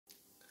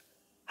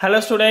Hello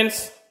students,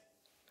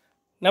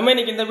 நம்ம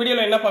இன்னைக்கு இந்த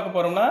வீடியோல என்ன பார்க்க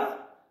போறோம்னா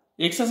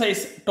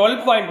exercise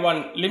 12.1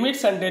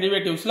 limits and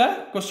derivatives-ல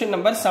question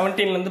number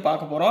 17 ல இருந்து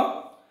பார்க்க போறோம்.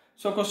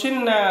 So question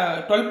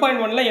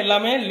 12.1 ல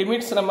எல்லாமே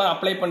limits நம்ம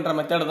அப்ளை பண்ற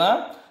மெத்தட் தான்.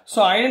 So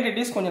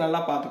identities கொஞ்சம்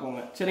நல்லா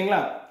பாத்துக்கோங்க.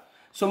 சரிங்களா?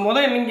 So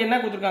முதல்ல நீங்க என்ன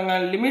கொடுத்திருக்காங்க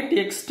limit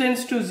x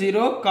tends to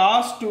 0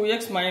 cos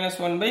 2x minus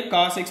 1 by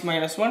cos x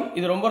minus 1.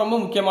 இது ரொம்ப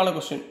முக்கியமான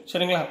question.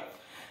 சரிங்களா?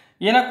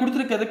 ஏனா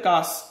கொடுத்திருக்கிறது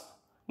cos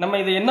நம்ம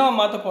இதை என்னவா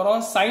மாத்த போறோம்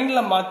சைன்ல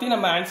மாத்தி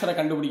நம்ம ஆன்சரை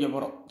கண்டுபிடிக்க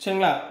போறோம்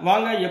சரிங்களா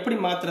வாங்க எப்படி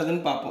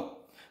மாத்துறதுன்னு பாப்போம்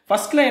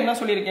ஃபர்ஸ்ட்ல என்ன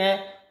சொல்லிருக்கேன்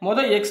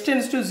முதல்ல x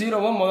tends to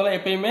 0 முதல்ல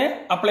எப்பவுமே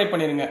அப்ளை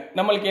பண்ணிருங்க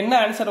நமக்கு என்ன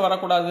ஆன்சர் வர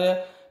கூடாது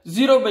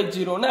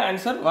 0/0 ன்னு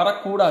ஆன்சர் வர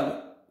கூடாது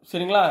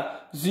சரிங்களா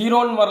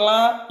 0 ன்னு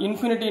வரலாம்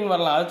இன்ஃபினிட்டி ன்னு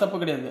வரலாம் அது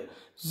தப்பு கிடையாது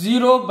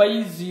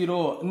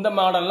 0/0 இந்த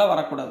மாடல்ல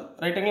வர கூடாது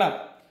ரைட்டுங்களா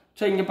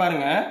சோ இங்க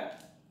பாருங்க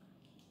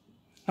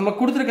நம்ம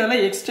கொடுத்திருக்கிறதுல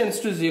x tends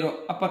to 0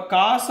 அப்ப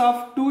cos of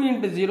 2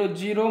 into 0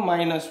 0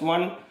 minus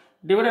 1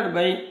 divided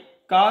by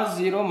cos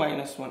 0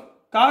 minus 1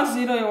 cos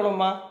 0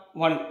 எவ்வளவுமா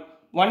 1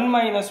 1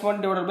 minus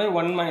 1 divided by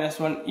 1 minus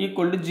 1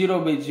 equal to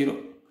 0/0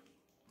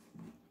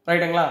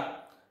 ரைட்டுங்களா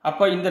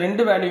அப்ப இந்த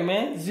ரெண்டு வேல்யூமே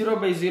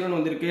 0/0 ன்னு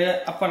வந்திருக்கு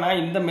அப்ப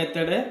நான் இந்த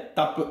மெத்தட்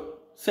தப்பு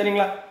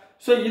சரிங்களா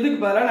சோ இதுக்கு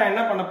பதிலா நான்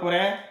என்ன பண்ண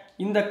போறேன்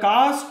இந்த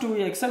cos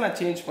 2x நான்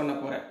சேஞ்ச் பண்ண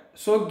போறேன்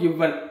சோ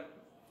given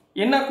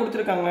என்ன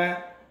கொடுத்திருக்காங்க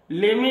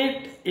limit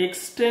x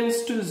tends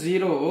to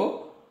 0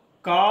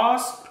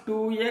 cos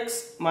 2x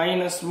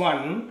minus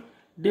 1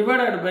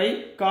 divided by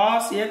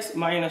cos x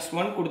minus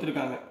 1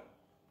 கொடுத்திருக்காங்க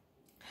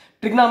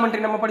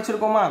trigonometry நம்ம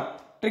படிச்சிருக்கோமா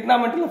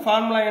trigonometryல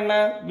ஃபார்முலா என்ன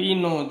we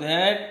know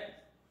that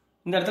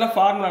இந்த இடத்துல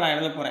ஃபார்முலா நான்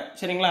எழுத போறேன்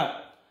சரிங்களா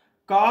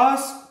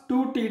cos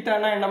 2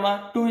 θ னா என்னமா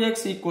 2x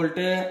equal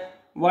to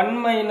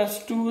 1 minus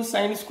 2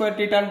 sin square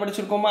θ ன்னு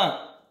படிச்சிருக்கோமா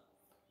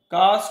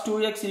cos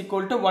 2x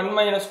equal to 1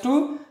 minus 2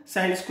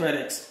 sin square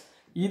x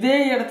இதே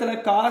இடத்துல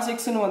cos x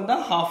ன்னு வந்தா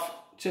half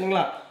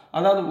சரிங்களா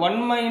அதாவது 1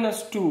 minus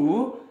 2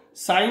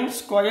 sin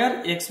square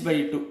x by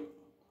 2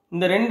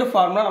 இந்த ரெண்டு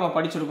ஃபார்முலா நம்ம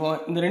படிச்சிருக்கோம்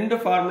இந்த ரெண்டு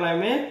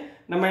ஃபார்முலாமே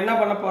நம்ம என்ன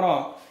பண்ண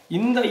போறோம்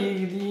இந்த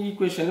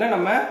ஈக்குவேஷன்ல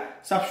நம்ம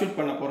சப்ஸ்டிட்யூட்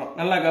பண்ண போறோம்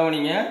நல்லா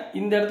கவனிங்க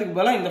இந்த இடத்துக்கு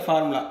பதிலா இந்த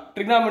ஃபார்முலா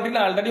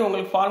ட்ரிகோனோமெட்ரில ஆல்ரெடி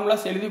உங்களுக்கு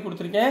ஃபார்முலாஸ் எழுதி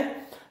கொடுத்திருக்கேன்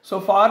சோ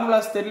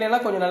ஃபார்முலாஸ் தெரியலனா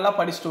கொஞ்சம் நல்லா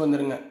படிச்சிட்டு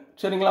வந்துருங்க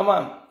சரிங்களாமா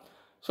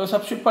சோ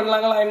சப்ஸ்டிட்யூட்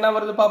பண்ணலாங்களா என்ன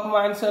வருது பாப்போம்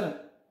ஆன்சர்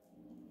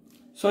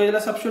சோ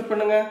இதல சப்ஸ்டிட்யூட்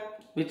பண்ணுங்க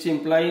which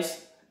implies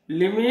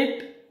limit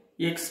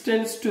x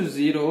tends to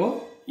 0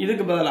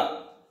 இதுக்கு பதிலா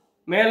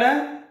மேல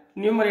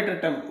numerator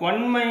term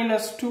 1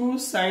 minus 2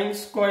 sin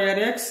square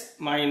x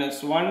minus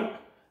 1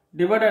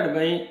 divided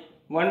by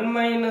 1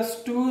 minus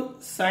 2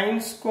 sin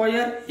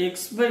square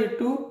x by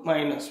 2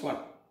 minus 1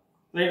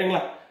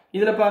 ரைட்டுங்களா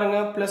இதுல பாருங்க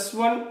plus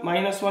 1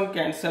 minus 1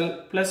 cancel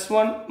plus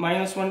 1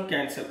 minus 1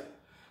 cancel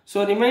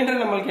so remainder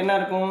நமக்கு என்ன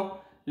இருக்கும்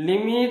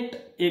limit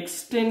x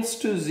tends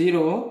to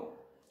 0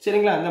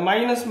 சரிங்களா இந்த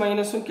மைனஸ்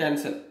மைனஸும்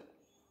கேன்சல்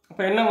அப்ப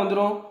என்ன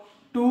வந்துரும்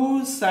 2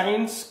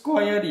 sin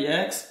square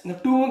x இந்த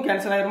 2 ம்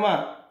கேன்சல் ஆயிருமா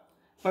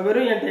அப்ப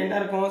வெறும்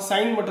என்ன இருக்கும்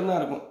sin மட்டும் தான்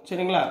இருக்கும்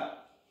சரிங்களா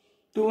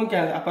 2 ம்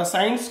கேன்சல் அப்ப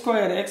sin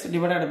square x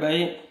divided by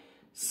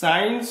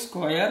sin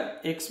square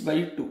x by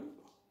 2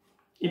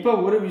 இப்போ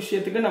ஒரு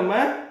விஷயத்துக்கு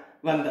நம்ம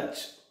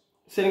வந்தாச்சு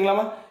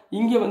சரிங்களாமா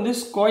இங்க வந்து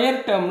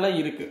ஸ்கொயர் டேர்ம்ல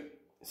இருக்கு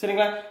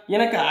சரிங்களா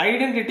எனக்கு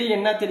ஐடென்டிட்டி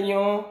என்ன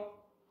தெரியும்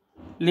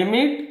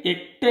limit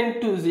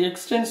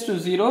x tends to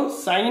 0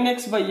 sin x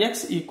by x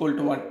equal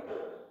to 1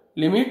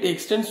 limit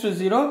x tends to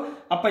 0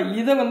 அப்ப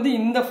இத வந்து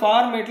இந்த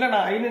ஃபார்மேட்ல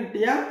நான்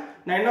ஐடென்டிட்டியா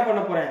நான் என்ன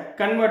பண்ண போறேன்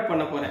கன்வர்ட்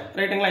பண்ண போறேன்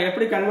ரைட்டுங்களா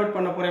எப்படி கன்வர்ட்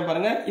பண்ண போறேன்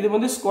பாருங்க இது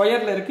வந்து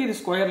ஸ்கொயர்ல இருக்கு இது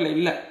ஸ்கொயர்ல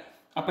இல்ல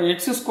அப்ப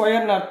x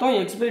ஸ்கொயர் ன்னு அர்த்தம்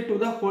x by 2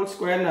 தான் ஹோல்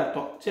ஸ்கொயர் ன்னு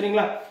அர்த்தம்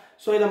சரிங்களா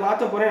சோ இத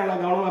மாத்த போறேன் நல்லா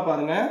கவனமா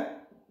பாருங்க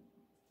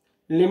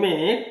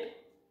limit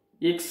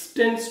x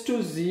tends to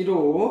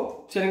 0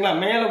 சரிங்களா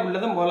மேல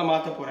உள்ளத முதல்ல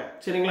மாத்த போறேன்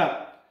சரிங்களா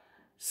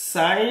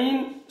sin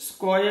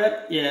square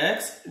x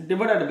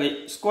divided by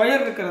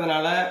square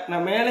இருக்கிறதுனால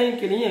நான் மேலையும்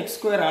கீழையும் x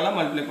ஸ்கொயர் ஆல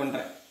மல்டிப்ளை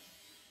பண்றேன்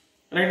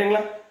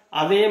ரைட்டுங்களா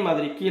அதே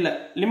மாதிரி கீழ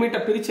லிமிட்ட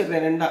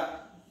பிரிச்சிடுறேன் ரெண்டா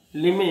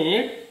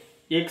லிமிட்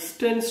x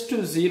tends to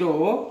 0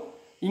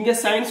 இங்க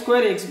sin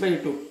square x by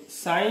 2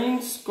 sin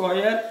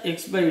square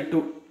x by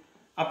 2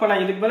 அப்ப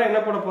நான் இதுக்கு பதிலா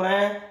என்ன பண்ண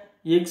போறேன்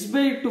x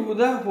by 2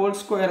 the whole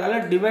square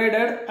ஆல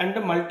divided and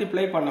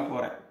multiply பண்ண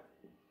போறேன்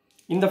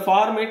இந்த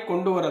ஃபார்மேட்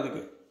கொண்டு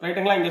வரதுக்கு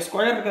ரைட்டுங்களா இங்க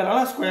ஸ்கொயர்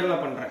இருக்கறனால ஸ்கொயர்ல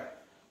பண்றேன்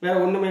வேற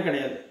ஒண்ணுமே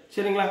கிடையாது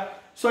சரிங்களா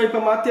சோ இப்போ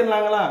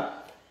மாத்திரலாங்களா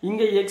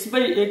இங்க x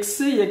by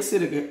x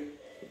இருக்கு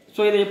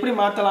சோ இதை எப்படி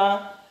மாத்தலாம்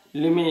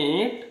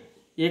லிமிட்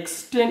x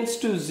tends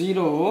to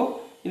 0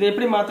 இதை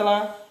எப்படி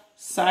மாத்தலாம்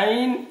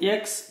sin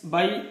x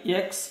by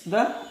x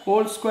the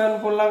whole square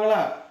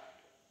போடலாங்களா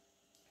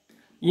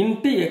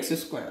into x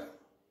square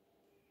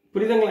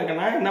புரியுதுங்களா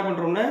கண்ணா என்ன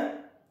பண்றோம்னா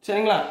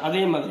சரிங்களா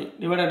அதே மாதிரி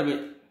divided by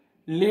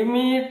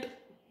limit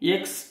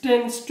x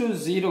tends to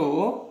 0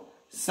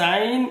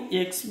 sin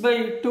x by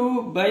 2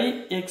 by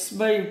x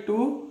by 2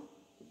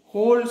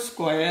 whole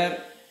square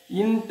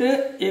into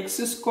x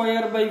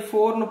square by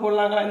 4 னு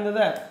போடலாங்களா இந்தத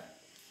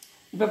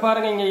இப்ப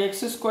பாருங்க இங்க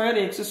x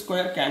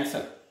square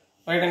cancel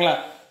ரைட்டுங்களா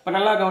இப்ப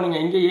நல்லா கவனிங்க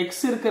இங்க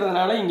x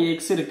இருக்குறதுனால இங்க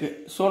x இருக்கு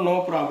சோ நோ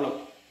ப்ராப்ளம்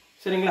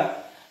சரிங்களா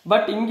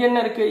பட் இங்க என்ன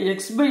இருக்கு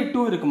x by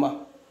 2 இருக்குமா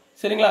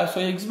சரிங்களா ஸோ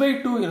x by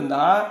 2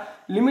 இருந்தா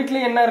லிமிட்ல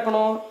என்ன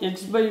இருக்கணும் x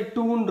by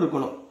 2 ன்னு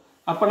இருக்கணும்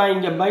அப்ப நான்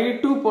இங்க by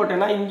 2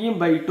 போட்டேன்னா இங்கேயும்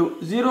by 2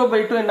 0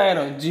 by 2 என்ன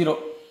ஆயிரும் 0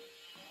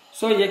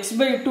 so x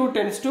by 2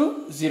 tends to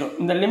 0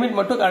 இந்த லிமிட்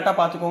மட்டும் கரெக்டாக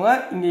பார்த்துக்கோங்க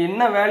இங்கே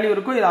என்ன வேல்யூ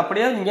இருக்கோ இதை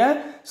அப்படியே நீங்கள்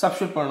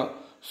சப்ஸ்டியூட் பண்ணணும்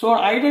ஸோ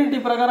ஐடென்டிட்டி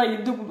பிரகாரம்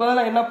இதுக்கு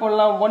பதிலாக என்ன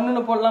போடலாம்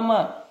 1ன்னு போடலாமா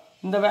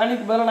இந்த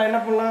வேல்யூக்கு பதிலாக நான்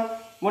என்ன பண்ணலாம்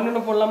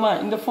 1ன்னு போடலாமா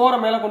இந்த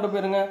 4 மேலே கொண்டு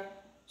போயிருங்க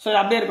ஸோ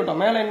அப்படியே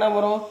இருக்கட்டும் மேலே என்ன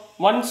வரும்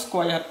 1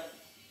 ஸ்கொயர்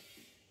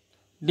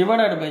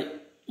டிவைடட் பை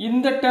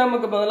இந்த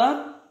டேர்முக்கு பதிலாக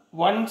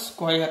 1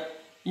 ஸ்கொயர்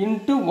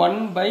இன்ட்டு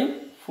 1 by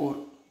 4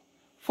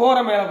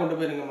 4 மேலே கொண்டு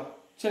போயிருங்கம்மா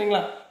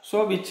சரிங்களா so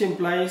which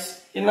implies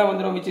என்ன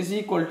வந்துரும் which is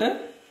equal to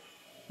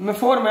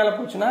 4 மேலே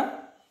போச்சுன்னா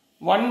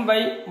 1 by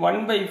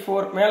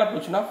 4 மேலே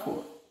போச்சுன்னா 4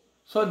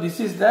 so this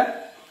is the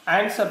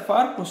answer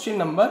for question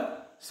number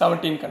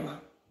 17 கண்ணா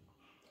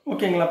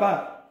ஓகேங்களாப்பா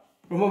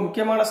ரொம்ப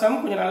முக்கியமான சம்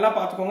கொஞ்சம் நல்லா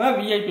பார்த்துக்கோங்க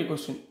விஐபி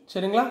கொஸ்டின்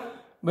சரிங்களா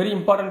வெரி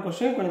இம்பார்ட்டன்ட்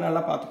கொஸ்டின் கொஞ்சம்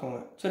நல்லா பார்த்துக்கோங்க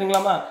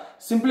சரிங்களாமா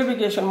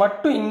சிம்பிளிஃபிகேஷன்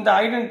மட்டும் இந்த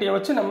ஐடென்டிட்டியை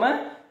வச்சு நம்ம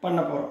பண்ண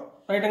போகிறோம்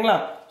ரைட்டுங்களா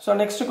ஸோ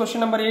நெக்ஸ்ட்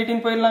கொஸ்டின் நம்பர்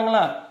 18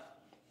 போயிடலாங்களா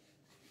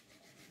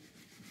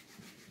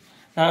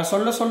நான்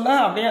சொல்ல சொல்ல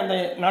அப்படியே அந்த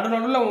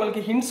நடுநடுவில்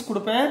உங்களுக்கு ஹிண்ட்ஸ்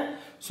கொடுப்பேன்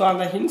ஸோ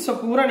அந்த ஹிண்ட்ஸை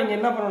பூரா நீங்கள்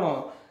என்ன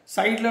பண்ணணும்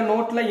சைடில்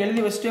நோட்டில்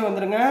எழுதி வச்சுட்டே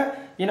வந்துடுங்க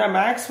ஏன்னா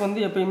மேக்ஸ் வந்து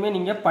எப்பயுமே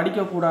நீங்கள்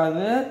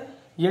படிக்கக்கூடாது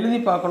எழுதி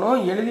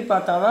பார்க்கணும் எழுதி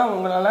பார்த்தா தான்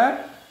உங்களால்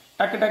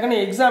டக்கு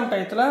டக்குன்னு எக்ஸாம்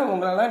டயத்தில்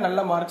உங்களால்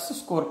நல்ல மார்க்ஸ்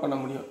ஸ்கோர் பண்ண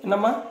முடியும்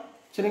என்னம்மா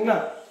சரிங்களா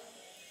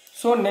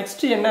ஸோ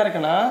நெக்ஸ்ட் என்ன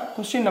இருக்குன்னா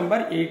கொஸ்டின்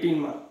நம்பர்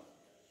 18மா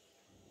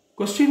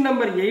கொஸ்டின்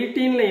நம்பர்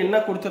 18ல் என்ன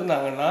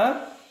கொடுத்துருந்தாங்கன்னா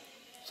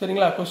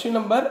சரிங்களா question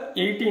number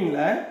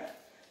 18ல்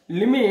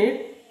limit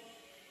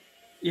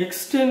x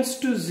tends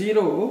to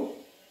 0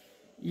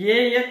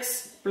 ax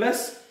plus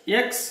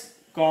x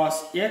cos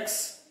x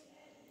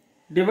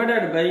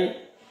divided by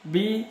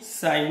b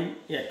sin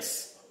x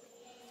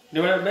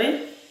divided by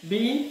b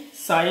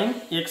sin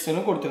x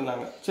னு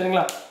கொடுத்திருந்தாங்க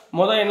சரிங்களா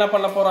முதல்ல என்ன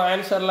பண்ண போறோம்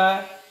ஆன்சர்ல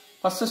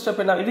ஃபர்ஸ்ட்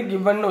ஸ்டெப் என்ன இது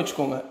given னு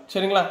வெச்சுக்கோங்க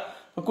சரிங்களா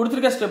இப்போ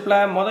கொடுத்திருக்க ஸ்டெப்ல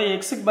முதல்ல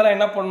x க்கு பதிலா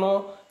என்ன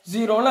பண்ணனும்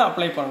 0 னு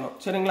அப்ளை பண்ணனும்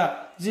சரிங்களா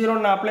 0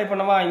 னு அப்ளை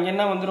பண்ணவா இங்க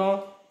என்ன வந்துரும்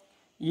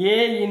a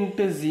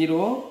into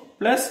 0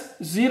 plus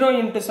 0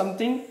 into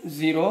something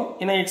 0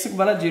 in x க்கு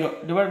பதிலா 0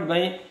 divided by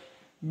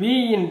b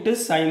into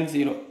sin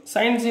 0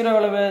 sin 0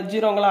 எவ்வளவு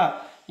 0ங்களா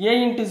a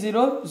into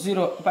 0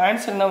 0 அப்ப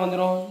ஆன்சர் என்ன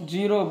வந்துரும்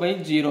 0 by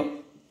 0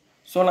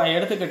 சோ நான்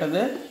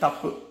எடுத்துக்கிட்டது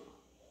தப்பு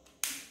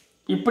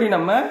இப்படி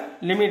நம்ம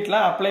லிமிட்ல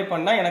அப்ளை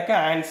பண்ணா எனக்கு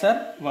ஆன்சர்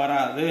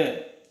வராது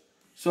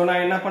சோ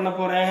நான் என்ன பண்ண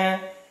போறேன்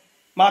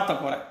மாத்த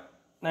போறேன்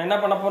நான் என்ன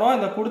பண்ண போறோம்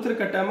இந்த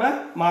கொடுத்திருக்க டேர்மை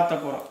மாத்த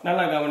போறோம்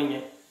நல்லா கவனிங்க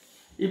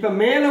இப்போ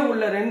மேலே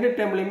உள்ள ரெண்டு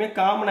டேர்ம்லயுமே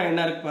காமனா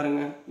என்ன இருக்கு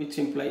பாருங்க which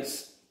implies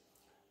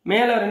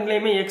மேலே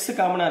ரெண்டுலயுமே x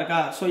காமனா இருக்கா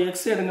சோ x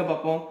எடுங்க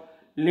பாப்போம்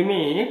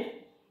limit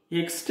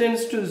x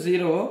tends to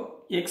 0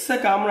 x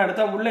காமனா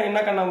எடுத்தா உள்ள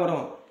என்ன கண்ணா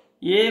வரும்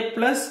a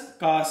plus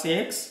cos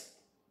x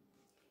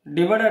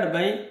divided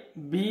by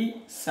b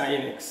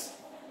sin x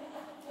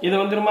இது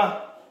வந்துருமா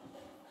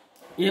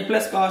a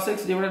plus cos x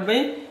divided by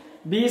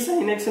b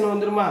sin x னு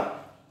வந்துருமா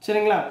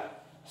சரிங்களா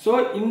சோ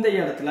இந்த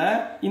இடத்துல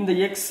இந்த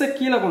x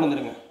கீழ கொண்டு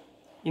வந்துருங்க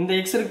இந்த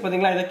x இருக்கு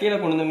பாத்தீங்களா இத கீழ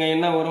கொண்டு வந்துங்க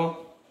என்ன வரும்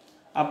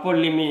அப்போ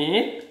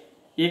லிமிட்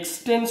x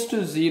tends to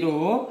 0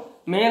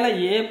 மேல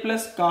a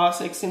plus cos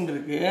x ன்னு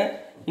இருக்கு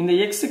இந்த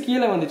x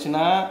கீழ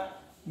வந்துச்சுனா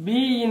b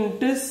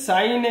into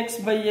sin x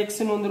by x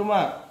ன்னு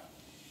வந்துருமா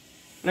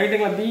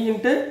ரைட்டுங்களா b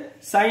into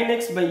sin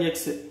x by x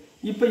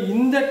இப்போ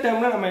இந்த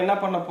டேர்ம்ல நம்ம என்ன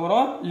பண்ண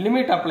போறோம்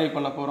லிமிட் அப்ளை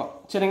பண்ண போறோம்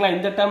சரிங்களா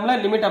இந்த டேர்ம்ல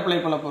லிமிட் அப்ளை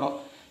பண்ண போறோம்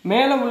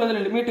மேல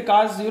உள்ளதுல லிமிட்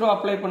cos 0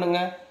 அப்ளை பண்ணுங்க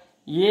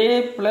a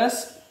plus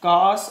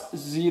cos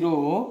 0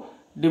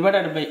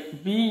 divided by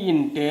b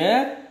into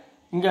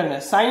இங்க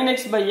sin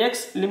x by x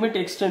limit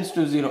x tends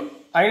to 0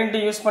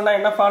 identity use பண்ணா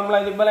என்ன ஃபார்முலா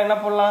இதுக்கு பதிலா என்ன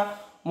போடலாம்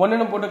 1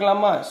 ன்னு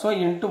போட்டுக்கலாமா சோ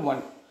into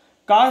 1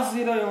 cos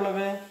 0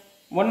 எவ்வளவு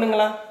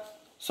 1ங்களா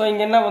சோ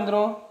இங்க என்ன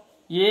வந்துரும்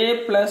a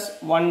plus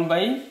 1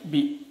 by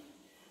b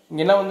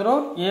இங்க என்ன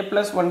வந்துரும் a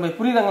plus 1 by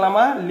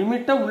புரியுதுங்களாமா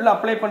லிமிட்ட உள்ள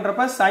அப்ளை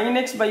பண்றப்ப sin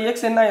x by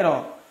x என்ன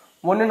ஆயிரும்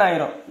 1 ன்னு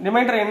ஆயிரும்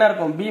ரிமைண்டர் என்ன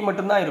இருக்கும் b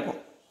மட்டும் தான் இருக்கும்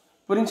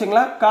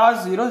புரிஞ்சுங்களா cos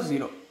 0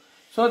 0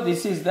 so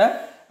this is the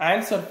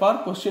answer for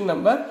question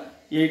number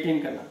 18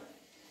 கண்ணா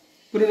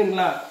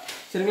புரியுதுங்களா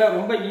சரிங்களா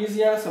ரொம்ப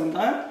ஈஸியான சம்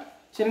தான்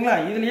சரிங்களா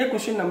இதுலயே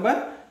question number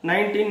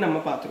 19 நம்ம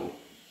பாத்துருவோம்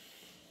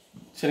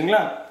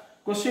சரிங்களா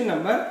question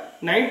number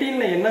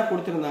 19ல என்ன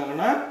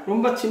கொடுத்திருந்தாங்கன்னா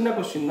ரொம்ப சின்ன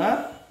question தான்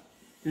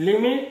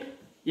limit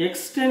x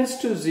tends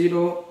to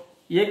 0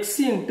 x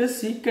into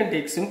secant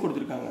x ன்னு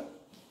கொடுத்திருக்காங்க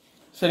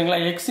சரிங்களா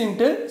x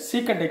into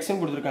secant x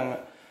ன்னு கொடுத்திருக்காங்க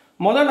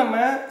முதல்ல நம்ம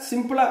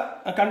சிம்பிளா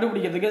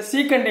கண்டுபிடிக்கிறதுக்கு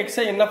secant x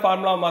ஐ என்ன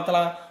ஃபார்முலா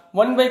மாத்தலாம்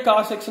 1 by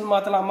cos x ன்னு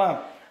மாத்தலாமா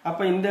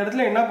அப்ப இந்த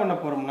இடத்துல என்ன பண்ண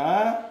போறோம்னா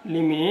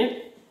limit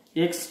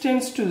x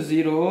tends to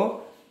 0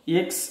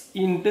 x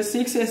into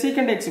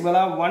secant x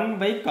பதிலா 1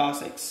 by cos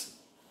x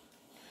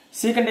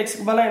secant x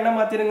க்கு பதிலா என்ன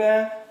மாத்திருங்க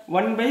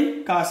 1 by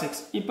cos x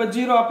இப்ப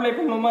 0 அப்ளை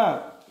பண்ணுமா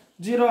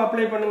 0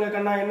 அப்ளை பண்ணுங்க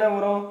கண்ணா என்ன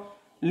வரும்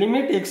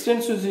லிமிட் x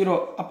tends to 0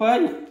 அப்ப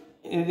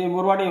இது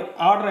ஒரு வாட்டி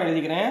ஆர்டர்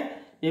எழுதிக்கிறேன்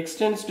x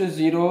tends to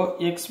 0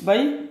 x by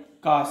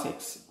cos x.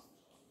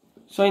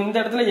 So இந்த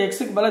இடத்துல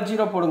எக்ஸுக்கு பதிலாக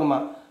 0 போடுங்கம்மா.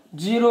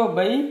 0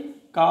 by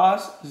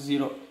cos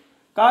 0.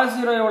 cos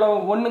 0 எவ்வளோ?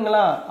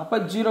 1ங்களா? அப்போ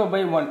 0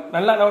 by 1.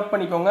 நல்லா நோட்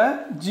பண்ணிக்கோங்க.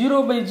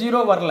 0 by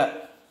 0 வரல,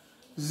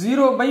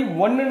 0 by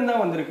 1ன்னு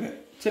தான் வந்திருக்கு.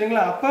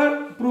 சரிங்களா? அப்போ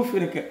ப்ரூஃப்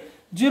இருக்கு.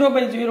 0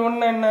 by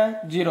 0 என்ன?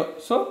 0.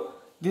 So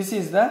this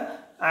is the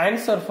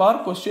answer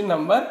for question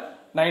number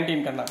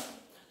 19 Kanna.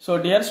 So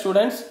dear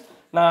students,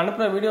 நான்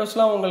அனுப்புகிற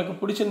வீடியோஸ்லாம் உங்களுக்கு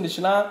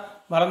பிடிச்சிருந்துச்சுன்னா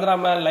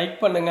மறந்துடாமல் லைக்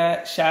பண்ணுங்கள்,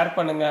 ஷேர்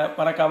பண்ணுங்கள்,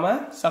 மறக்காமல்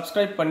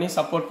சப்ஸ்கிரைப் பண்ணி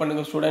சப்போர்ட்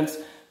பண்ணுங்கள் ஸ்டூடெண்ட்ஸ்.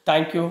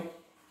 தேங்க்யூ.